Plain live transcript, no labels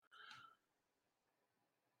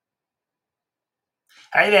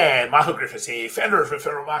Hey there, Michael Griffiths here, founder of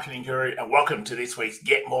Referral Marketing Guru, and welcome to this week's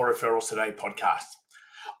Get More Referrals Today podcast.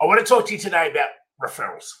 I want to talk to you today about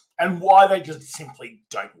referrals and why they just simply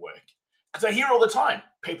don't work. Because I hear all the time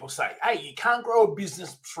people say, hey, you can't grow a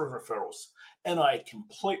business through referrals. And I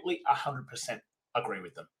completely 100% agree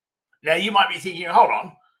with them. Now, you might be thinking, hold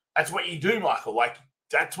on, that's what you do, Michael. Like,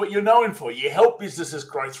 that's what you're known for. You help businesses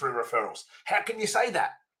grow through referrals. How can you say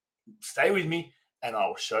that? Stay with me and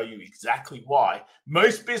I'll show you exactly why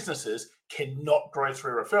most businesses cannot grow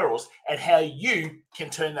through referrals and how you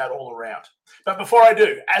can turn that all around. But before I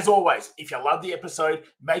do, as always, if you love the episode,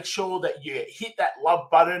 make sure that you hit that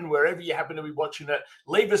love button wherever you happen to be watching it.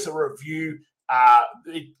 Leave us a review.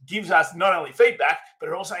 It gives us not only feedback, but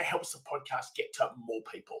it also helps the podcast get to more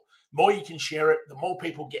people. The more you can share it, the more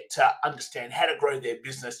people get to understand how to grow their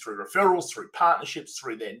business through referrals, through partnerships,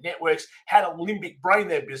 through their networks, how to limbic brain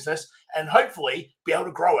their business, and hopefully be able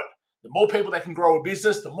to grow it. The more people that can grow a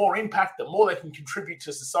business, the more impact, the more they can contribute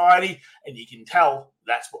to society, and you can tell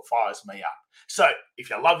that's what fires me up. So if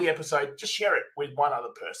you love the episode, just share it with one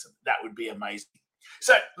other person. That would be amazing.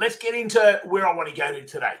 So let's get into where I want to go to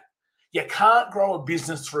today. You can't grow a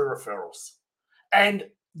business through referrals. And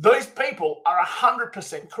those people are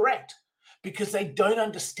 100% correct because they don't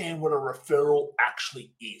understand what a referral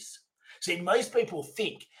actually is. See, most people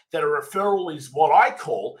think that a referral is what I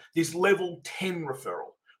call this level 10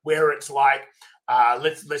 referral, where it's like,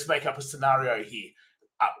 let's make up a scenario here.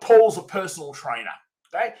 Paul's a personal trainer.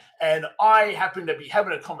 Okay. And I happen to be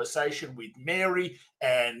having a conversation with Mary,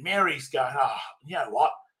 and Mary's going, you know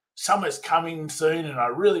what? Summer's coming soon, and I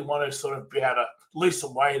really want to sort of be able to lose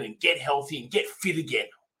some weight and get healthy and get fit again.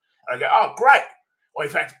 And I go, oh, great. Or in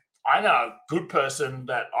fact, I know a good person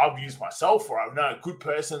that I've used myself, or I know a good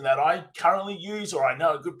person that I currently use, or I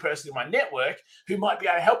know a good person in my network who might be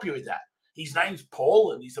able to help you with that. His name's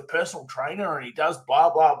Paul, and he's a personal trainer, and he does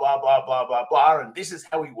blah, blah, blah, blah, blah, blah, blah, and this is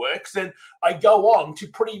how he works. And I go on to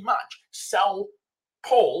pretty much sell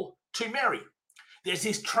Paul to Mary. There's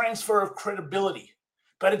this transfer of credibility.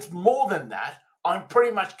 But it's more than that. I'm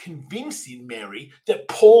pretty much convincing Mary that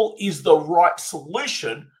Paul is the right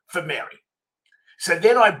solution for Mary. So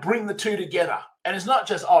then I bring the two together. And it's not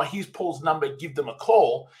just, here's Paul's number, give them a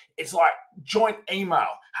call. It's like joint email.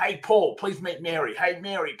 Hey, Paul, please meet Mary. Hey,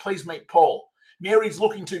 Mary, please meet Paul. Mary's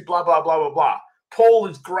looking to blah, blah, blah, blah, blah. Paul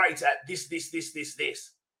is great at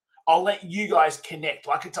this. I'll let you guys connect.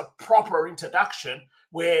 Like it's a proper introduction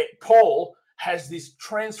where Paul has this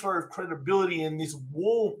transfer of credibility and this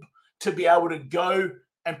warmth to be able to go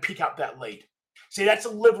and pick up that lead. See, that's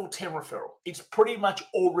a level 10 referral. It's pretty much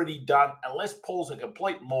already done. Unless Paul's a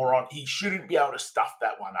complete moron, he shouldn't be able to stuff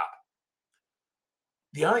that one up.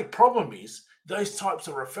 The only problem is those types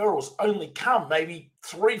of referrals only come maybe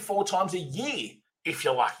 3-4 times a year if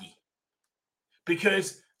you're lucky.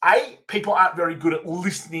 Because A, people aren't very good at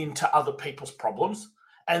listening to other people's problems.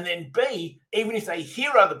 And then B, even if they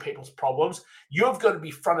hear other people's problems, you've got to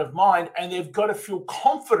be front of mind, and they've got to feel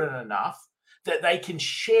confident enough that they can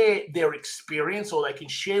share their experience or they can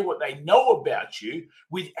share what they know about you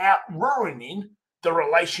without ruining the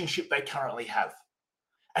relationship they currently have.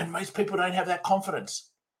 And most people don't have that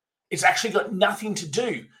confidence. It's actually got nothing to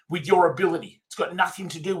do with your ability. It's got nothing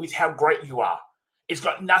to do with how great you are. It's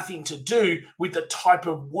got nothing to do with the type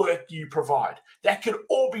of work you provide. That could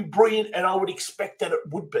all be brilliant, and I would expect that it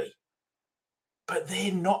would be. But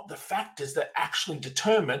they're not the factors that actually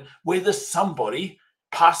determine whether somebody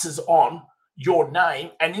passes on your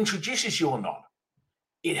name and introduces you or not.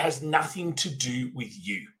 It has nothing to do with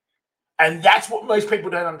you. And that's what most people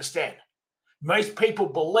don't understand. Most people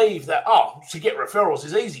believe that, to get referrals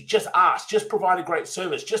is easy. Just ask, just provide a great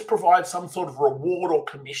service, just provide some sort of reward or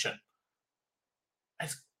commission.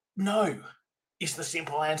 No, is the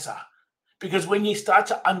simple answer. Because when you start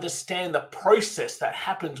to understand the process that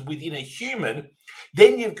happens within a human,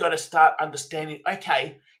 then you've got to start understanding,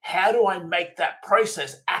 okay, how do I make that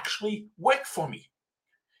process actually work for me?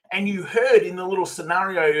 And you heard in the little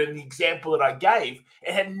scenario and the example that I gave,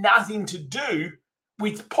 it had nothing to do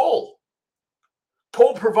with Paul.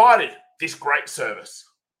 Paul provided this great service.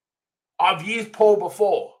 I've used Paul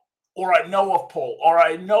before. Or I know of Paul, or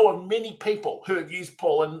I know of many people who have used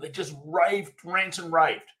Paul and they just rant and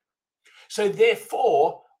raved. So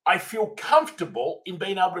therefore, I feel comfortable in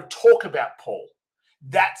being able to talk about Paul.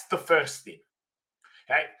 That's the first thing.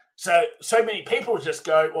 Okay. So many people just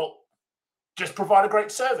go, well, just provide a great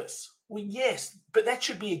service. Well, yes, but that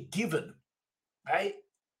should be a given. Okay.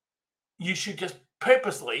 You should just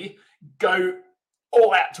purposely go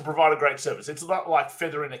all out to provide a great service. It's not like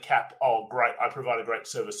feather in a cap. Oh, great, I provide a great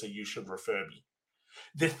service, so you should refer me.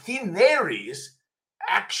 The thing there is,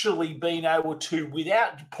 actually being able to,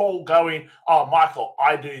 without Paul going, oh, Michael,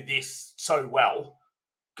 I do this so well,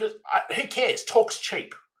 because who cares? Talk's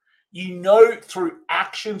cheap. You know through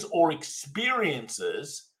actions or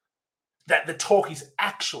experiences that the talk is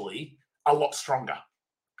actually a lot stronger.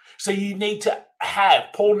 So you need to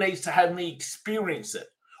Paul needs to have me experience it,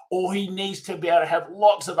 or he needs to be able to have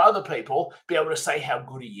lots of other people be able to say how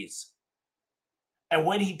good he is. And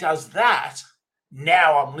when he does that,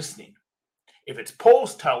 now I'm listening. If it's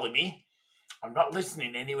Paul's telling me, I'm not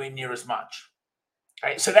listening anywhere near as much.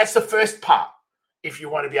 Okay, so that's the first part. If you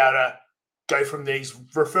want to be able to go from these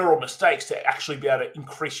referral mistakes to actually be able to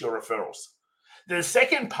increase your referrals. The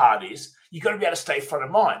second part is you've got to be able to stay front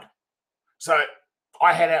of mind. So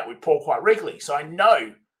I hang out with Paul quite regularly, so I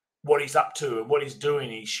know what he's up to and what he's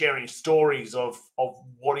doing. He's sharing stories of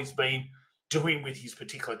what he's been doing with his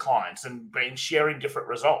particular clients and been sharing different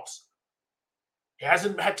results. He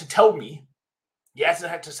hasn't had to tell me. He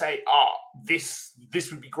hasn't had to say, oh, this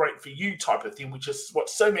would be great for you type of thing, which is what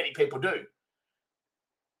so many people do.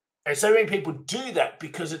 And so many people do that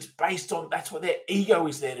because it's based on, that's what their ego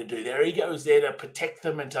is there to do. Their ego is there to protect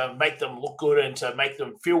them and to make them look good and to make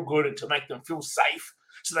them feel good and to make them feel safe.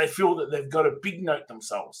 So they feel that they've got to big note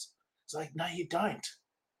themselves. It's like, no, you don't.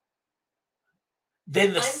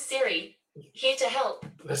 Then I'm Siri, here to help.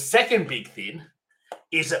 The second big thing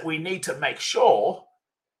is that we need to make sure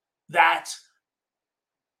that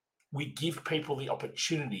we give people the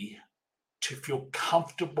opportunity to feel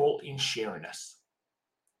comfortable in sharing us.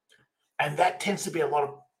 And that tends to be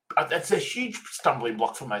that's a huge stumbling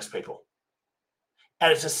block for most people.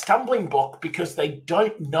 And it's a stumbling block because they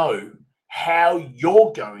don't know how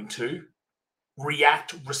you're going to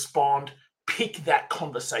react, respond, pick that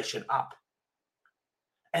conversation up.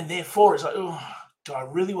 And therefore, it's like, oh, do I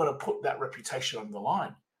really want to put that reputation on the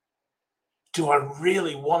line? Do I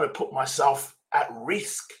really want to put myself at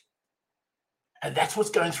risk? And that's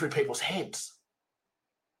what's going through people's heads.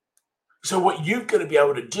 So what you've got to be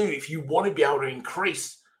able to do if you want to be able to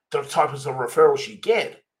increase the types of referrals you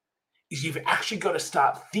get is you've actually got to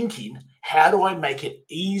start thinking, how do I make it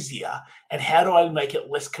easier and how do I make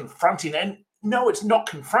it less confronting? And no, it's not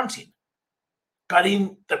confronting. But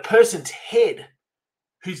in the person's head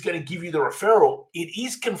who's going to give you the referral, it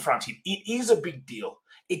is confronting. It is a big deal.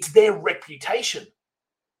 It's their reputation.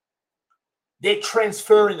 They're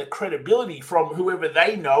transferring the credibility from whoever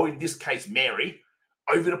they know, in this case, Mary,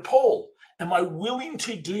 over to Paul. Am I willing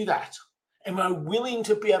to do that? Am I willing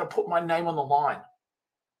to be able to put my name on the line?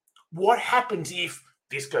 What happens if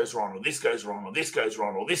this goes wrong, or this goes wrong, or this goes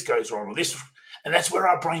wrong, or this goes wrong, or this? And that's where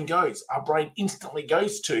our brain goes. Our brain instantly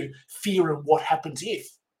goes to fear and what happens if.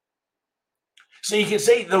 So you can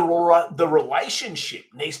see the relationship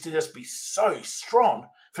needs to just be so strong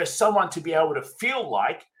for someone to be able to feel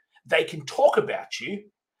like they can talk about you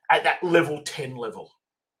at that level 10 level.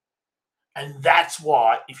 And that's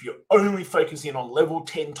why if you're only focusing on level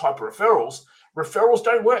 10 type of referrals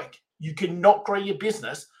don't work. You cannot grow your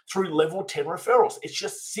business through level 10 referrals. It's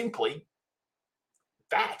just simply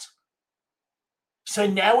that. So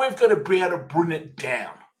now we've got to be able to bring it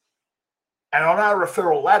down. And on our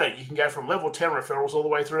referral ladder, you can go from level 10 referrals all the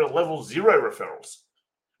way through to level 0 referrals.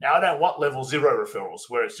 Now, I don't want level 0 referrals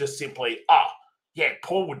where it's just simply, yeah,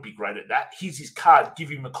 Paul would be great at that. Here's his card, give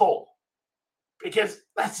him a call. Because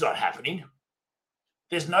that's not happening.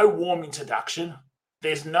 There's no warm introduction.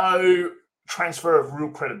 There's no transfer of real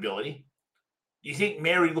credibility. You think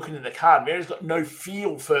Mary looking at the card, Mary's got no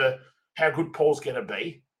feel for how good Paul's going to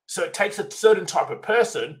be. So it takes a certain type of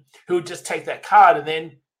person who would just take that card and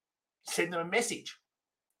then send them a message.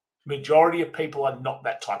 Majority of people are not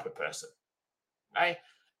that type of person. Okay?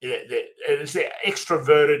 It's the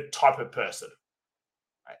extroverted type of person.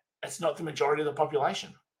 Right? That's not the majority of the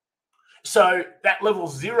population. So that level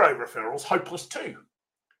 0 referrals, hopeless too.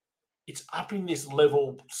 It's up in this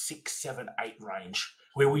level 6, 7, 8 range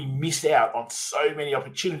where we miss out on so many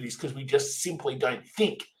opportunities because we just simply don't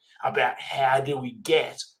think about how do we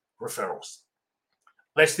get referrals.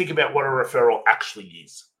 Let's think about what a referral actually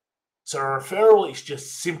is. So a referral is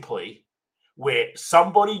just simply where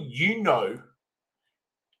somebody you know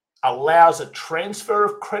allows a transfer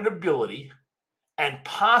of credibility and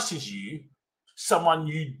passes you someone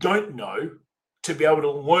you don't know to be able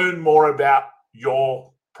to learn more about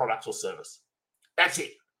your product or service. That's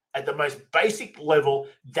it. At the most basic level,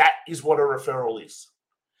 that is what a referral is.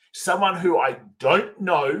 Someone who I don't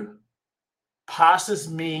know passes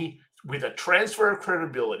me with a transfer of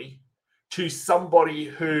credibility to somebody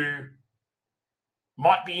who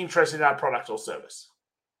might be interested in our product or service.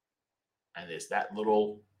 And there's that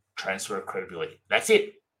little transfer of credibility. That's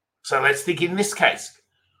it. So let's think in this case.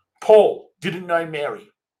 Paul didn't know Mary.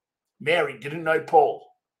 Mary didn't know Paul.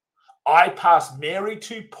 I passed Mary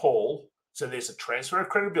to Paul, so there's a transfer of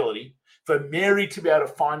credibility for Mary to be able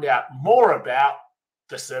to find out more about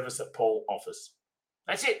the service that Paul offers.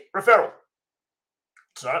 That's it, referral.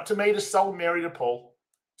 It's not up to me to sell Mary to Paul.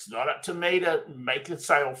 It's not up to me to make a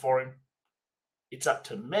sale for him. It's up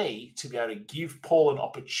to me to be able to give Paul an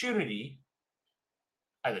opportunity,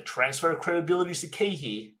 and the transfer of credibility is the key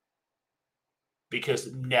here,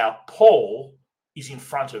 because now Paul is in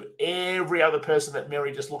front of every other person that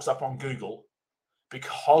Mary just looks up on Google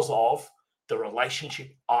because of the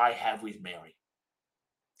relationship I have with Mary.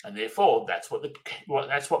 And therefore, that's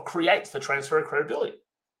what creates the transfer of credibility.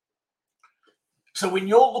 So when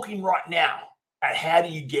you're looking right now at how do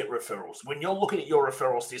you get referrals, when you're looking at your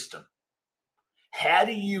referral system, how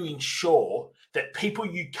do you ensure that people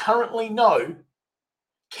you currently know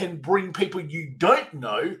can bring people you don't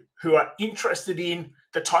know who are interested in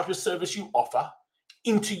the type of service you offer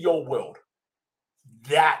into your world?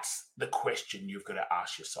 That's the question you've got to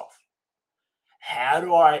ask yourself. How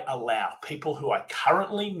do I allow people who I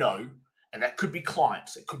currently know, and that could be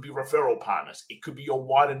clients, it could be referral partners, it could be your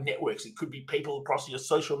wider networks, it could be people across your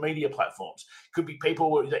social media platforms, it could be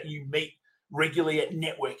people that you meet regularly at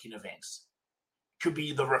networking events, it could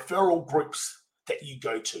be the referral groups that you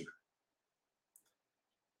go to.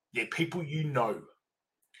 They're people you know.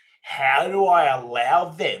 How do I allow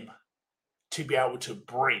them to be able to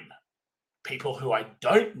bring people who I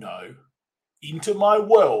don't know into my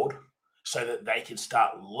world so that they can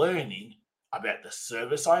start learning about the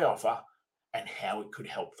service I offer and how it could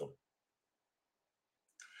help them?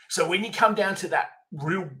 So when you come down to that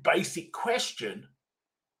real basic question,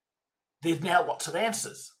 there's now lots of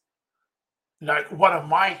answers. Like, one of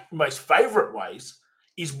my most favorite ways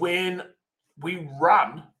is when we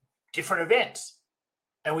run different events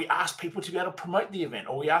and we ask people to be able to promote the event,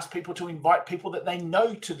 or we ask people to invite people that they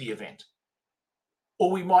know to the event.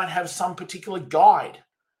 Or we might have some particular guide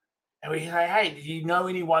and we say, hey, do you know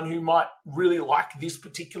anyone who might really like this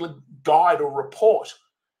particular guide or report?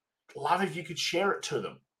 Love if you could share it to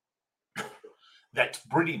them. That's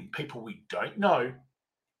bringing people we don't know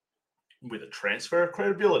with a transfer of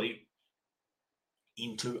credibility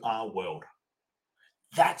into our world.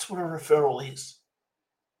 That's what a referral is.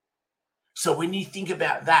 So when you think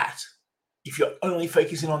about that, if you're only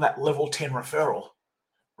focusing on that level 10 referral,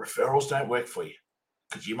 referrals don't work for you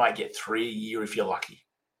because you might get 3 a year if you're lucky.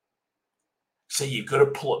 So you've got to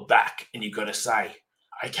pull it back and you've got to say,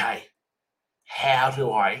 okay, how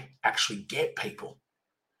do I actually get people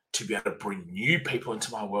to be able to bring new people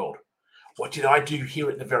into my world? What did I do here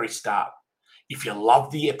at the very start? If you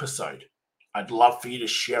love the episode, I'd love for you to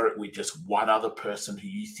share it with just one other person who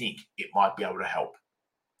you think it might be able to help.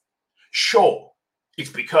 Sure, it's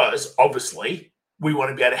because obviously we want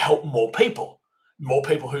to be able to help more people. More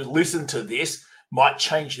people who listen to this might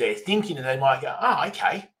change their thinking and they might go, oh,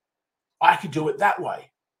 okay, I could do it that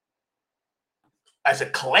way. As a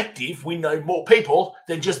collective, we know more people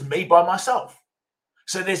than just me by myself.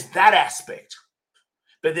 So there's that aspect.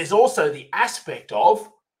 But there's also the aspect of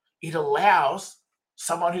it allows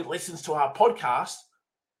someone who listens to our podcast,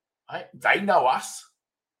 right, they know us,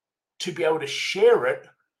 to be able to share it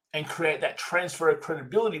and create that transfer of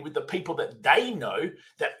credibility with the people that they know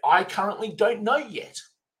that I currently don't know yet.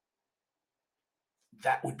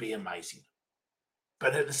 That would be amazing.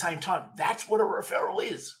 But at the same time, that's what a referral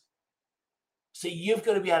is. So you've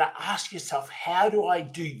got to be able to ask yourself, how do I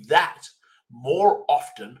do that more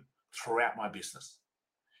often throughout my business?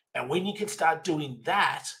 And when you can start doing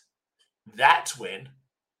that, that's when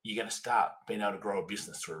you're going to start being able to grow a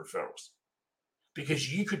business through referrals.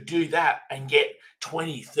 Because you could do that and get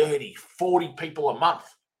 20, 30, 40 people a month.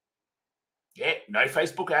 Yeah, no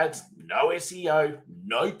Facebook ads, no SEO,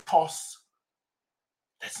 no costs.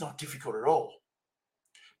 That's not difficult at all.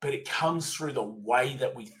 But it comes through the way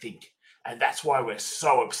that we think. And that's why we're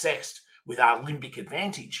so obsessed with our limbic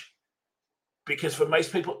advantage. Because for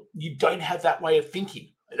most people, you don't have that way of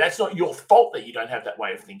thinking. That's not your fault that you don't have that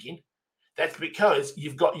way of thinking. That's because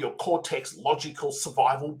you've got your cortex logical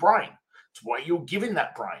survival brain. It's why you're given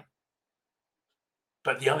that brain.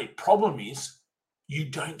 But the only problem is you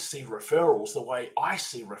don't see referrals the way I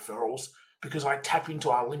see referrals, because I tap into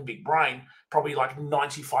our limbic brain probably like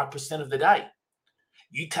 95% of the day.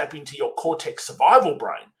 You tap into your cortex survival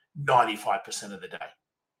brain 95% of the day.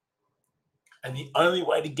 And the only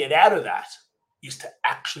way to get out of that is to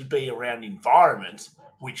actually be around environments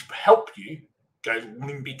which help you go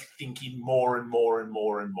limbic thinking more and more and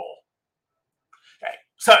more and more. Okay,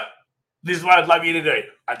 so this is what I'd love you to do.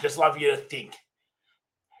 I'd just love you to think.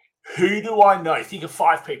 Who do I know? Think of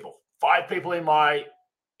 5 people. 5 people in my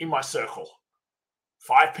in my circle,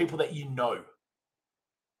 5 people that you know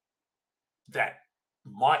that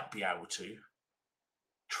might be able to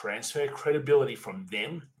transfer credibility from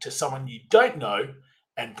them to someone you don't know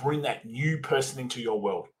and bring that new person into your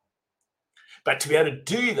world. But to be able to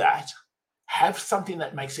do that, have something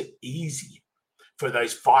that makes it easy for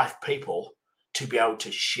those 5 people to be able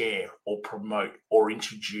to share or promote or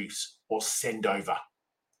introduce or send over.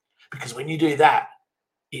 Because when you do that,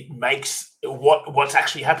 it makes what's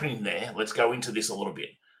actually happening there. Let's go into this a little bit.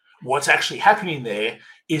 What's actually happening there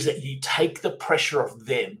is that you take the pressure of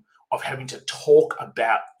them of having to talk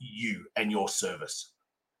about you and your service.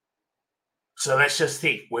 So let's just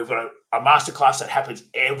think, we've got a masterclass that happens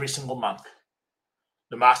every single month.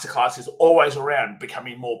 The masterclass is always around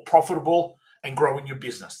becoming more profitable and growing your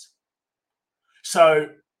business. So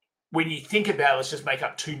when you think about, let's just make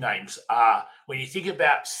up 2 names. When you think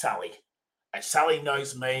about Sally, and Sally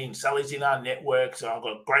knows me, and Sally's in our network, so I've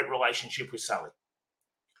got a great relationship with Sally.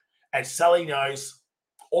 And Sally knows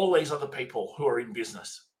all these other people who are in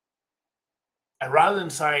business. And rather than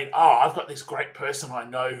saying, oh, I've got this great person I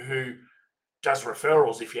know who does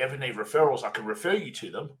referrals. If you ever need referrals, I can refer you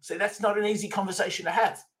to them. See, that's not an easy conversation to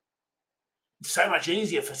have. It's so much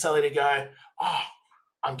easier for Sally to go, oh,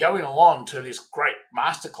 I'm going along to this great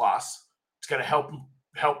masterclass. It's going to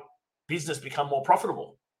help business become more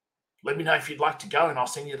profitable. Let me know if you'd like to go and I'll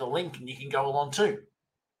send you the link and you can go along too.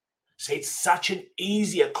 See, it's such an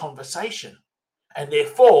easier conversation. And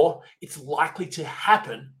therefore, it's likely to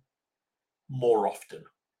happen more often.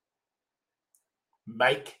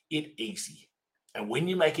 Make it easy. And when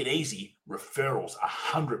you make it easy, referrals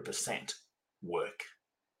 100% work.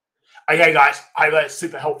 Okay, guys, I hope that's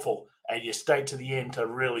super helpful. And you stayed to the end to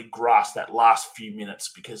really grasp that last few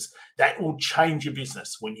minutes, because that will change your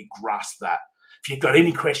business when you grasp that. If you've got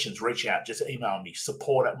any questions, reach out. Just email me,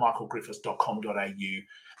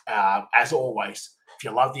 support@michaelgriffiths.com.au. As always, if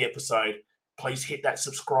you love the episode, please hit that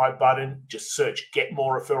subscribe button. Just search Get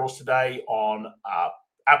More Referrals Today on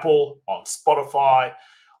Apple, on Spotify.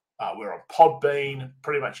 We're on Podbean,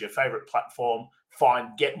 pretty much your favorite platform.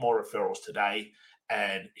 Find Get More Referrals Today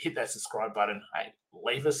and hit that subscribe button. Hey,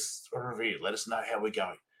 leave us a review. Let us know how we're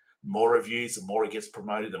going. More reviews, the more it gets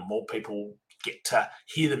promoted, the more people get to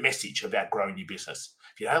hear the message about growing your business.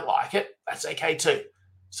 If you don't like it, that's okay too.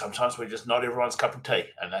 Sometimes we're just not everyone's cup of tea,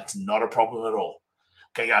 and that's not a problem at all.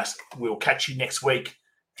 Okay, guys, we'll catch you next week.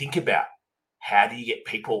 Think about, how do you get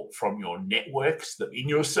people from your networks that in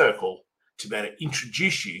your circle to be able to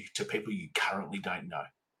introduce you to people you currently don't know?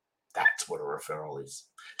 That's what a referral is.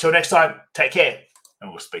 Till next time, take care,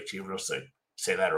 and we'll speak to you real soon. See you later.